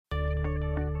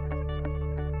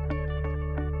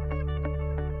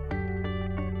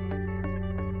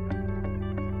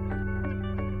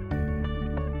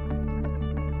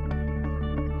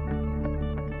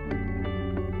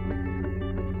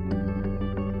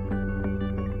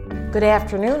Good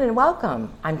afternoon and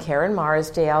welcome. I'm Karen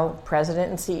Marsdale, President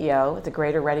and CEO at the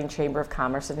Greater Reading Chamber of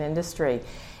Commerce and Industry.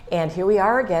 And here we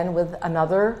are again with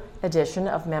another edition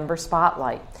of Member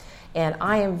Spotlight. And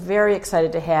I am very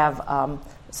excited to have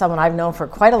someone I've known for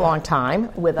quite a long time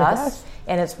with us.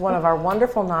 And it's one of our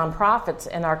wonderful nonprofits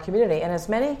in our community. And as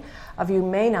many of you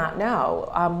may not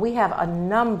know, we have a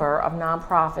number of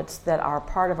nonprofits that are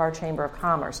part of our Chamber of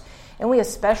Commerce. And we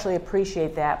especially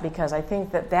appreciate that because I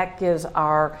think that that gives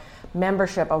our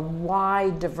membership a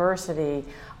wide diversity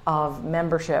of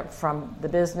membership from the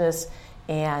business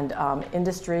and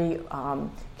industry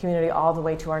community all the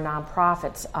way to our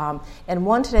nonprofits. And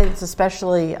one today that's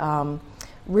especially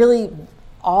really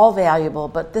all valuable,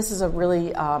 but this is a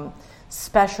really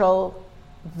special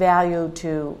value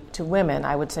to women,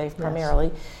 I would say primarily.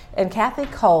 Yes. And Kathy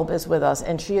Kolb is with us,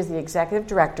 and she is the Executive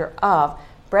Director of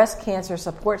Breast Cancer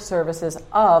Support Services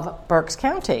of Berks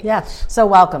County. Yes. So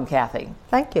welcome, Kathy.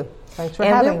 Thank you. Thanks for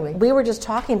having me. We were just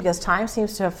talking because time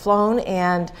seems to have flown,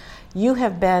 and you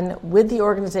have been with the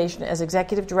organization as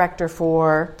Executive Director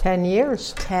for 10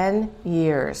 years. 10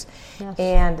 years. Yes.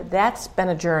 And that's been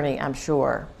a journey, I'm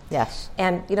sure. Yes.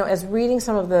 And, you know, as reading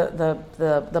some of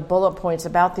the bullet points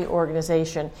about the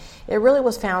organization, it really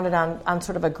was founded on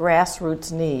sort of a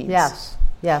grassroots need. Yes,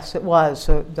 it was.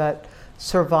 So that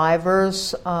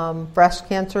survivors, breast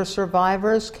cancer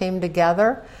survivors came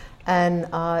together and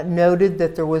noted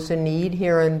that there was a need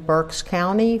here in Berks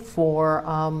County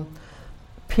for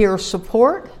peer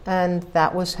support, and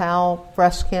that was how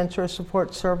Breast Cancer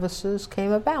Support Services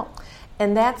came about.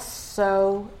 And that's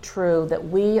so true that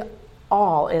we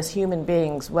all, as human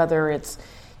beings, whether it's,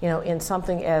 you know, in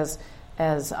something as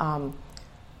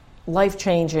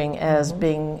life-changing as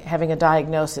having a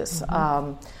diagnosis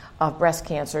of breast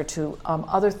cancer to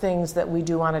other things that we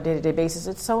do on a day-to-day basis,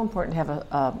 it's so important to have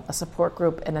a support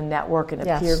group and a network and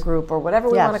a peer group or whatever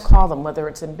we want to call them, whether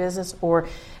it's in business or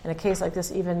in a case like this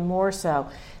even more so.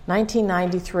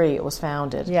 1993 it was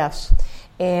founded. Yes.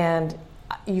 And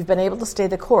you've been able to stay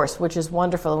the course, which is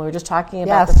wonderful. And we were just talking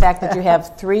about the fact that you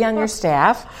have 3 on your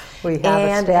staff. We have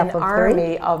and a staff an of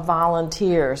army of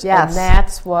volunteers. Yes. And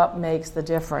that's what makes the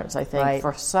difference, I think, right.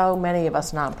 for so many of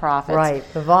us nonprofits. Right.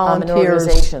 The volunteers and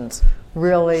organizations.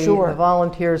 Really, sure. The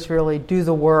volunteers really do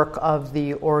the work of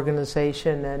the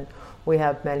organization, and we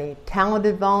have many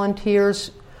talented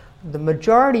volunteers. The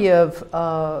majority of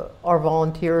our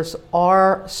volunteers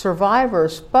are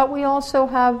survivors, but we also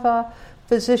have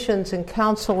physicians and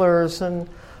counselors and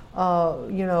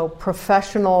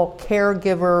professional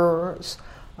caregivers,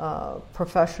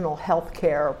 professional health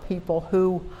care people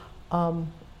who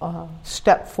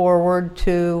step forward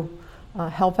to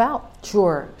help out.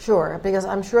 Sure, because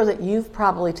I'm sure that you've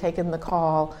probably taken the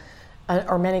call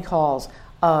or many calls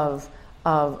of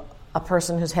a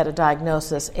person who's had a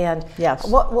diagnosis. And yes.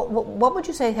 What would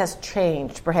you say has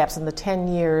changed perhaps in the 10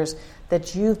 years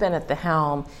that you've been at the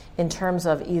helm in terms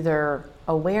of either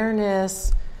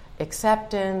awareness,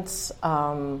 acceptance,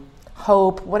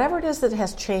 hope, whatever it is that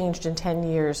has changed in 10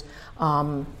 years,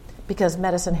 because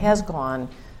medicine has gone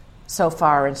so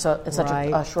far in such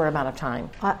a short amount of time?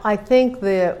 I think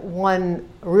that one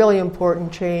really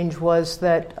important change was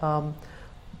that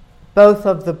both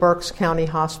of the Berks County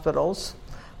hospitals,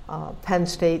 Penn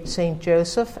State, St.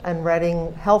 Joseph, and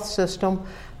Reading Health System,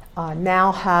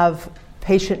 now have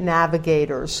patient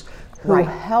navigators who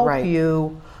help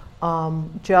you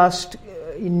just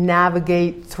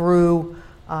navigate through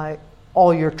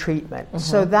all your treatment. Mm-hmm.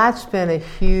 So that's been a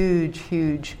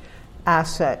huge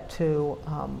asset to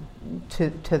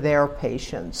their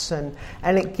patients, and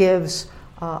it gives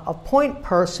a point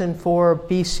person for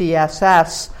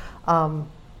BCSS,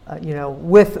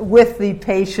 with the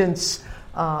patient's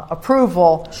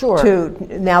approval. Sure.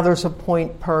 Now there's a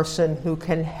point person who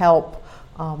can help.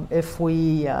 If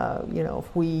we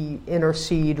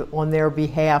intercede on their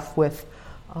behalf with,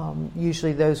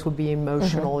 usually those would be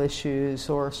emotional issues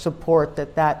or support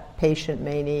that patient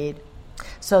may need.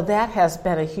 So that has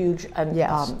been a huge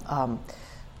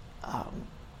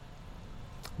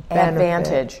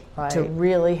advantage to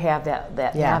really have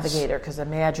that navigator. Because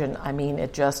imagine,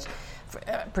 it just,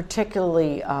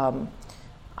 particularly.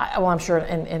 I'm sure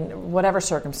in whatever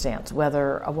circumstance,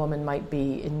 whether a woman might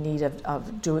be in need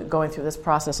of going through this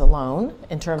process alone,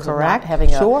 in terms of not having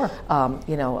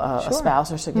a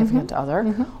spouse or significant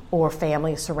other, or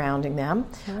family surrounding them.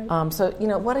 Right. So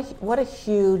what a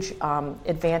huge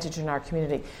advantage in our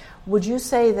community. Would you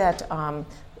say that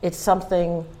it's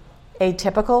something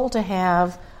atypical to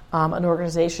have an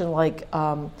organization like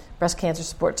Breast Cancer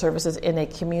Support Services in a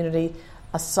community,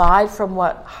 aside from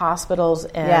what hospitals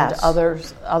and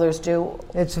others do?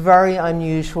 It's very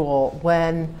unusual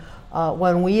when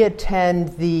when we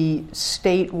attend the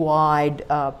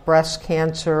statewide breast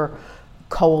cancer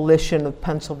coalition of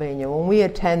Pennsylvania, when we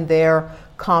attend their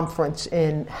conference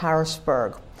in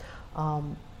Harrisburg,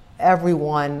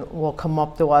 everyone will come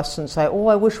up to us and say, "Oh,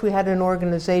 I wish we had an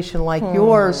organization like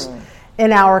yours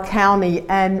in our county."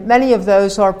 And many of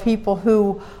those are people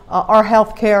who are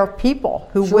healthcare people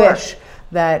who wish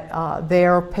that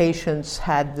their patients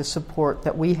had the support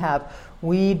that we have.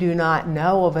 We do not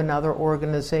know of another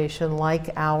organization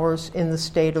like ours in the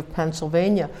state of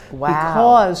Pennsylvania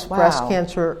because Breast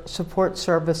Cancer Support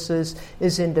Services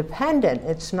is independent.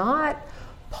 It's not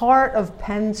part of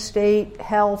Penn State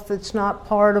Health. It's not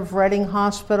part of Reading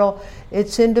Hospital.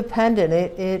 It's independent.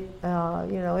 It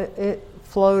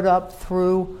flowed up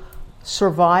through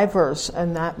survivors,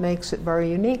 and that makes it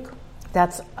very unique.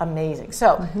 That's amazing.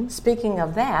 So, speaking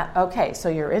of that, okay, so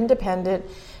you're independent.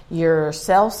 You're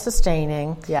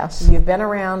self-sustaining. Yes. You've been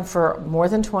around for more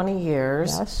than 20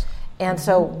 years. Yes. And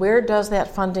so where does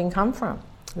that funding come from?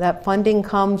 That funding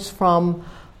comes from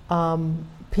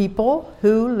people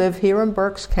who live here in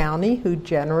Berks County who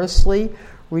generously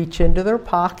reach into their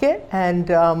pocket and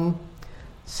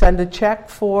send a check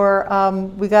for,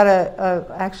 we got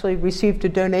actually received a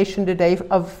donation today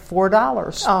of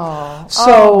 $4. Oh.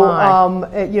 So,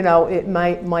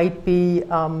 it might be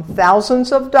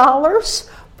thousands of dollars.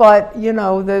 But,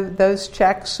 those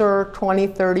checks are $20,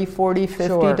 $30, $40,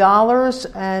 $50,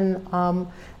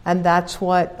 and that's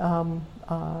what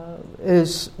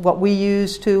is what we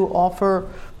use to offer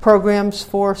programs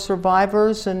for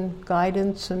survivors and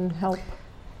guidance and help.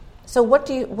 So what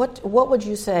would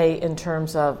you say in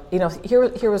terms of,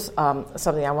 here was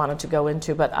something I wanted to go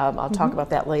into, but I'll talk about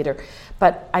that later.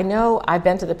 But I know I've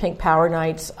been to the Pink Power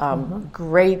Nights,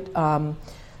 great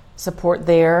support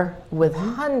there with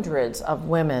hundreds of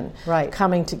women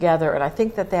coming together. And I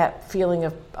think that feeling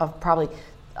of probably,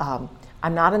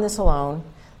 I'm not in this alone,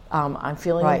 I'm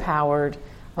feeling empowered,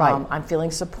 I'm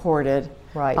feeling supported,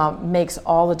 makes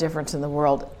all the difference in the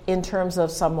world in terms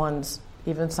of someone's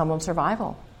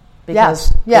survival.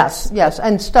 Because yes.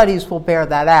 And studies will bear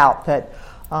that out, that,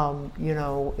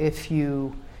 if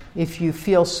you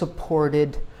feel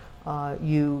supported,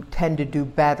 you tend to do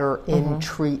better in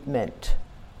treatment.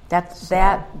 That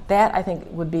I think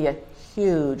would be a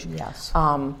huge,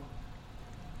 I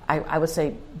would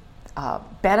say,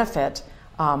 benefit,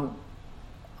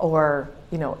 or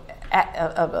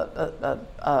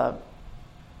a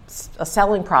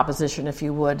selling proposition, if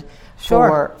you would,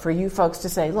 for you folks to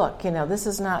say, look, this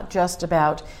is not just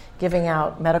about giving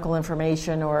out medical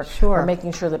information or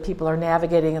making sure that people are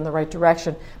navigating in the right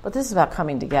direction, but this is about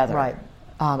coming together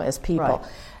as people.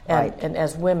 And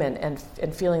as women, and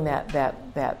feeling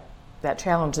that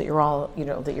challenge that you're all,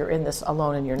 that you're in this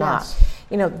alone and you're not.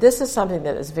 This is something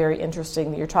that is very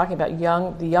interesting that you're talking about,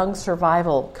 the Young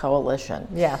Survival Coalition.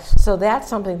 Yes. So that's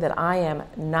something that I am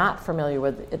not familiar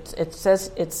with. It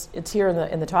says it's here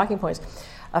in the talking points.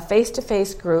 A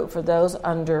face-to-face group for those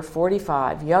under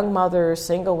 45, young mothers,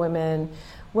 single women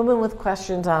with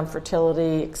questions on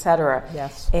fertility, etc.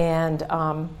 Yes. And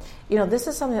this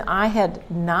is something that I had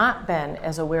not been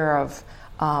as aware of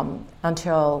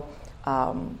until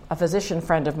a physician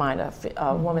friend of mine,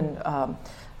 a woman,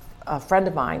 a friend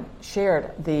of mine,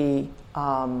 shared the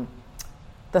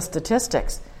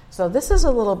statistics. So this is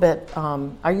a little bit.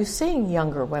 Are you seeing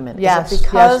younger women? Yes. Is it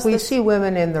because we see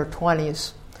women in their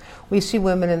 20s. We see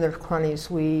women in their 20s.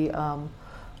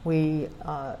 We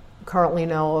currently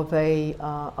know of a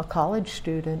college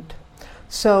student.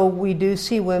 So we do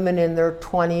see women in their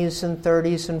 20s and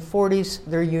 30s and 40s.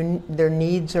 Their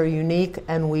needs are unique,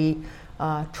 and we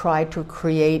try to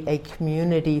create a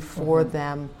community for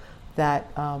them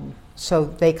that so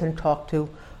they can talk to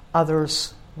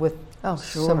others with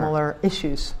similar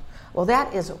issues. Well,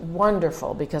 that is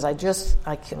wonderful, because I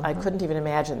couldn't even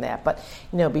imagine that. But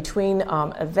between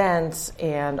events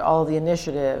and all the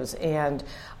initiatives and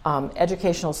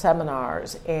educational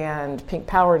seminars and Pink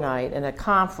Power Night and a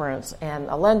conference and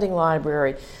a lending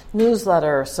library,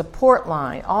 newsletter, support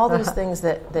line, all these things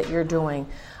that you're doing,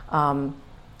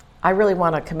 I really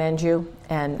want to commend you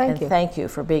and thank you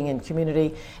for being in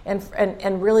community,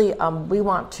 and really we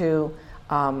want to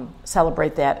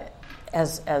celebrate that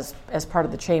as part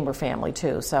of the Chamber family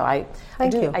too. So I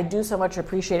do so much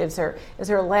appreciate it. Is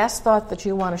there a last thought that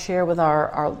you want to share with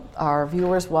our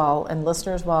viewers and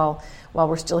listeners while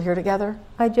we're still here together?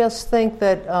 I just think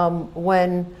that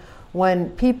when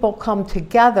people come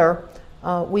together,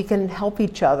 we can help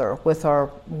each other with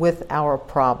our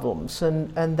problems,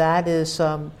 and that is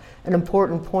an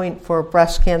important point for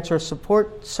Breast Cancer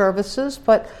Support Services,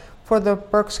 but for the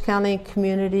Berks County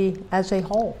community as a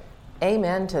whole.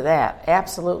 Amen to that.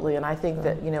 Absolutely. And I think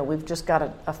that, we've just got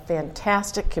a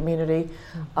fantastic community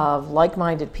of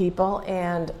like-minded people,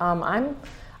 and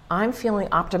I'm feeling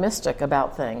optimistic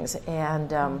about things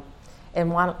and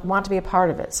want to be a part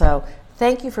of it. So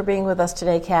thank you for being with us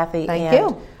today, Kathy. Thank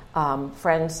you.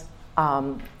 Friends,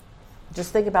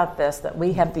 just think about this, that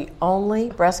we have the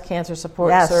only breast cancer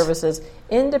support services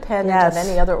independent of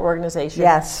any other organization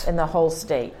in the whole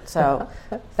state. So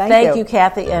thank you,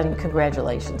 Kathy, and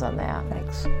congratulations on that.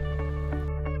 Thanks.